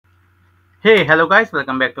Hey, hello guys,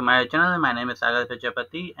 welcome back to my channel. My name is Sagar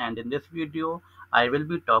Prajapati, and in this video I will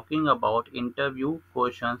be talking about interview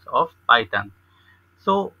questions of Python.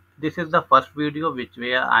 So this is the first video which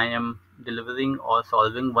where I am delivering or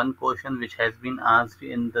solving one question which has been asked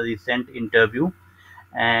in the recent interview,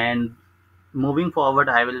 and moving forward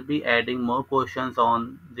I will be adding more questions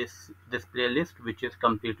on this playlist, which is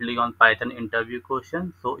completely on Python interview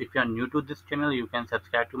questions. So if you are new to this channel, you can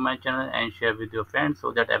subscribe to my channel and share with your friends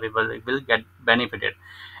so that everybody will get benefited.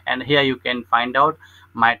 And here you can find out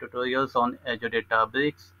my tutorials on Azure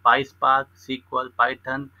Databricks, PySpark, SQL,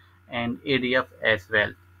 Python, and ADF as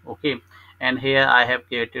well. Okay, and here I have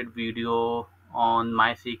created video on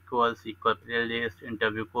MySQL, SQL playlist,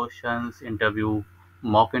 interview questions, interview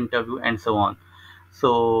mock interview, and so on.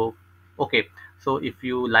 So okay, so if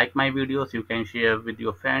you like my videos, you can share with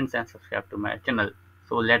your friends and subscribe to my channel.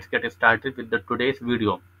 So let's get started with the today's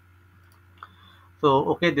video. So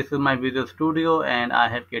okay, this is my Visual Studio, and I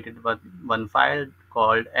have created one file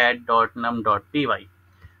called add.num.py.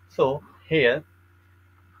 So here,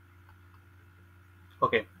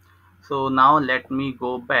 okay, so now let me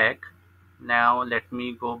go back. Now let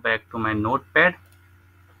me go back to my notepad.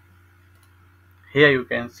 Here you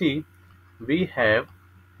can see we have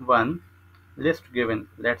one list given.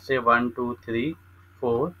 Let's say 1 2 3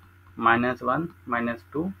 4 minus 1 minus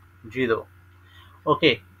 2 0.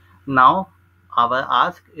 Okay, now our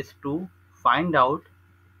ask is to find out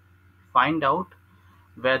find out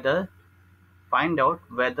whether find out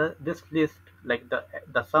whether this list, like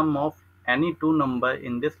the sum of any two number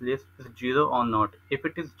in this list, is 0 or not. If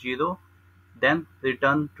it is 0, then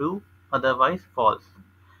return true, otherwise false.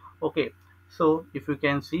 Okay, so if you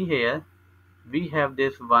can see here, we have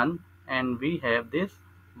this 1 and we have this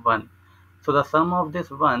 1. So the sum of this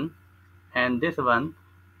 1 and this 1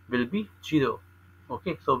 will be 0.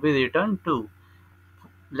 Okay, so we return 2.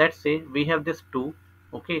 Let's say we have this 2,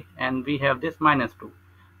 okay, and we have this minus 2.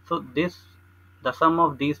 So the sum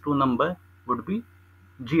of these two number would be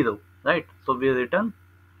 0, right? So we return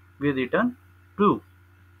 2.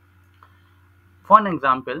 For an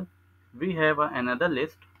example, we have another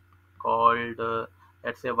list called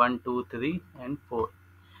let's say 1 2 3 and 4.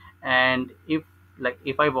 And if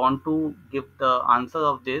I want to give the answer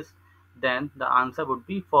of this, then the answer would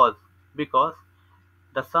be false, because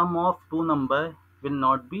the sum of two number will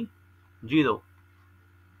not be 0,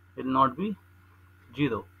 will not be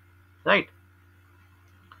 0, right?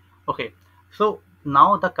 Okay, so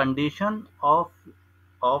now the condition of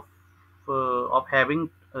of having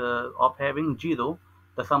 0,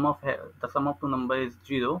 the sum of two number is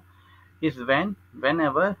 0, is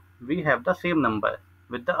whenever we have the same number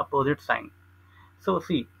with the opposite sign. So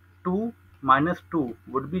see, 2 minus 2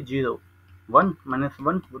 would be 0, 1 minus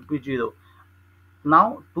 1 would be 0.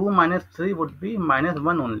 Now 2 minus 3 would be minus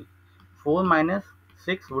 1 only. 4 minus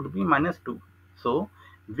 6 would be minus 2. So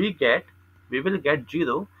we get we will get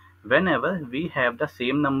 0 whenever we have the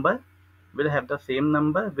same number, will have the same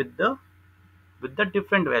number with the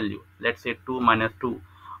different value. Let's say 2 minus 2,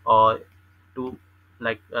 or 2,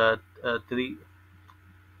 like 3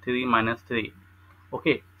 minus 3.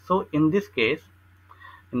 Okay, so in this case,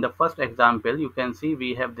 in the first example, you can see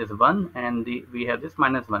we have this 1 and we have this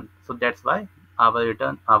minus 1. So that's why our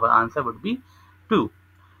answer would be 2.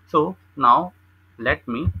 So now let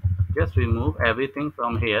me just remove everything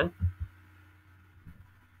from here.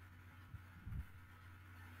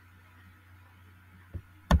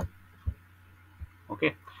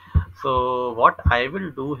 Okay, so mm, what I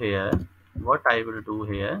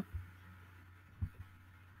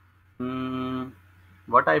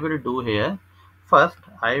will do here, first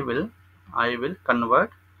I will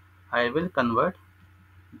convert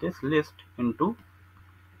this list into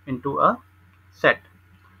a set.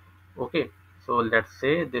 Okay, so let's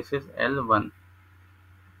say this is L1.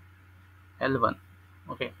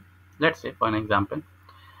 Okay, let's say for an example.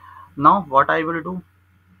 Now what I will do,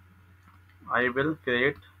 I will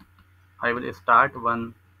create I will start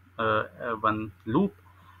one loop,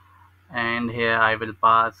 and here I will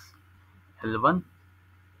pass L1,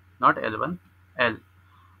 not L1, L.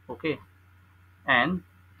 Okay, and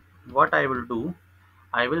what I will do,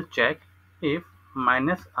 I will check if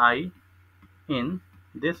minus I in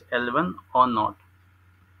this L1 or not.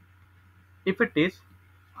 If it is,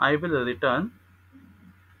 I will return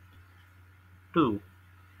 2.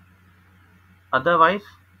 Otherwise,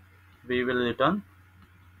 we will return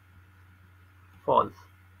false.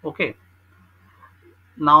 Okay,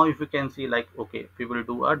 now if you can see, like, okay, we will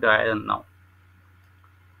do a dry run now.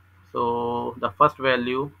 So the first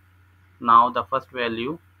value, now the first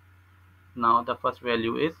value now the first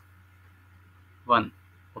value is 1.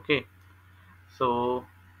 Okay, so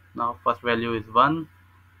Now first value is 1,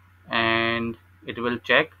 and it will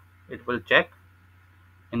check it will check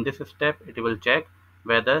in this step. It will check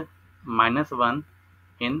whether minus 1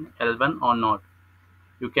 in L1 or not.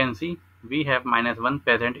 You can see we have minus 1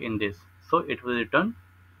 present in this, so it will return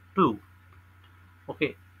true.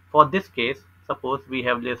 Okay, for this case, suppose we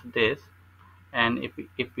have this, and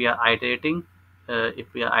if we are iterating,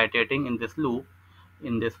 in this loop,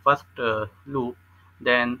 in this first loop,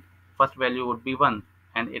 then first value would be 1,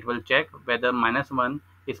 and it will check whether minus 1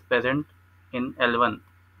 is present in L1,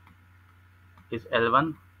 is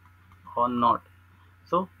L1 or not.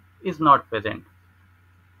 So is not present.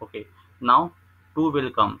 Okay, now 2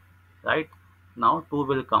 will come, right? Now 2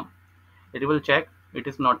 will come, it will check, it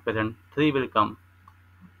is not present. 3 will come,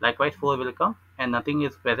 likewise 4 will come, and nothing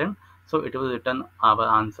is present, so it will return our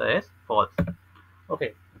answer as false.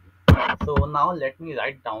 Okay, so now let me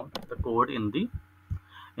write down the code in the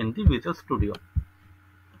Visual Studio.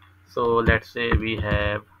 So let's say we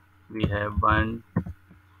have 1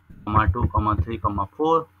 comma 2 comma 3 comma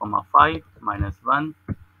 4 comma 5 minus 1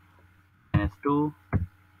 minus 2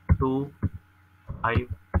 2 5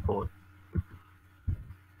 4.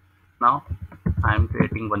 Now I am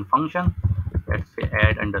creating one function. Let's say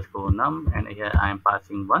add underscore num, and here I am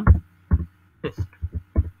passing one list.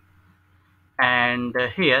 And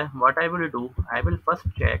here what I will do, I will first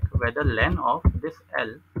check whether len of this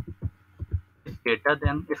L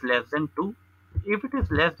is less than 2. If it is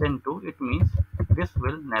less than 2, it means this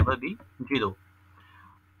will never be 0.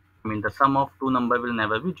 I mean, the sum of two number will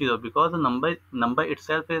never be 0, because the number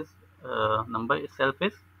itself is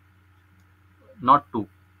not 2.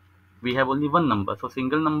 We have only one number, so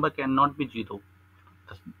single number cannot be 0.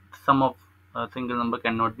 The sum of a single number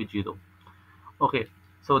cannot be 0. Okay,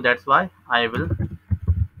 so that's why I will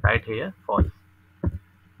write here false.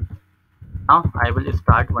 Now I will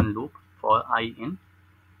start one loop for I in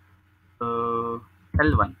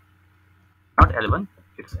L1, not L1,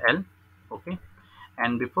 it's L. Okay,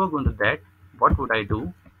 and before going to that, what would I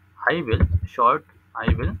do? I will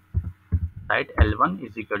write L1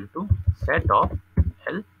 is equal to set of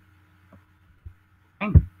L,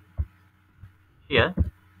 and here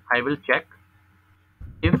I will check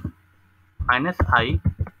if minus I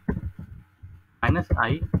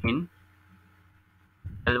in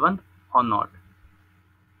L1 or not.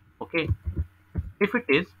 Okay, if it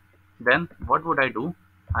is, then what would I do?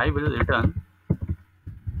 I will return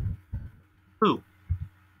true.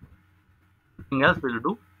 Nothing else will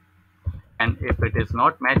do. And if it is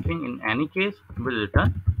not matching in any case, will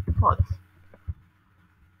return false.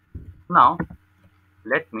 Now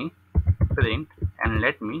let me print, and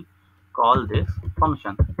let me call this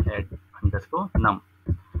function add underscore num,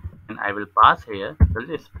 and I will pass here the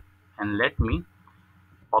list, and let me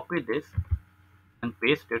copy this and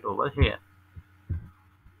paste it over here.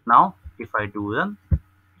 Now if I do run,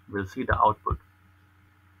 we'll see the output.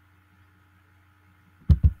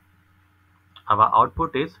 Our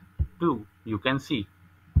output is 2, you can see.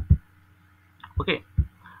 Okay,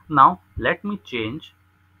 now let me change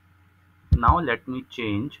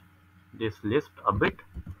this list a bit.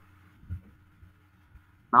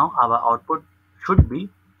 Now our output should be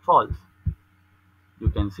false. You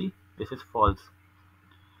can see this is false.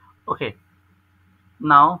 Okay,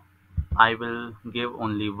 now I will give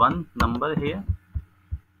only one number here.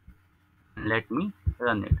 Let me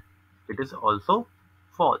run it. It is also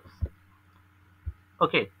false.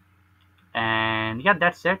 Okay, and yeah,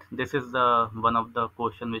 that's it. This is the one of the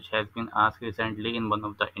question which has been asked recently in one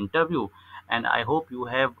of the interview, and I hope you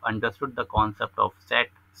have understood the concept of set.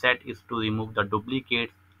 Set is to remove the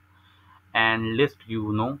duplicates, and list,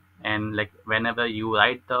 and like whenever you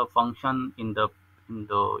write the function in the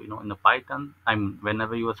Python, I mean,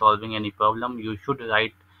 whenever you are solving any problem, you should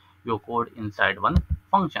write your code inside one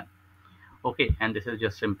function. Okay, and this is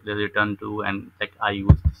just simply return to, and like I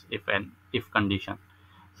use this if condition.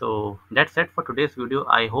 So that's it for today's video.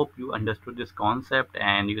 I hope you understood this concept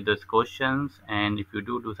and you these questions, and if you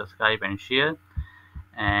do subscribe and share.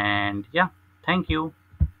 And yeah, thank you.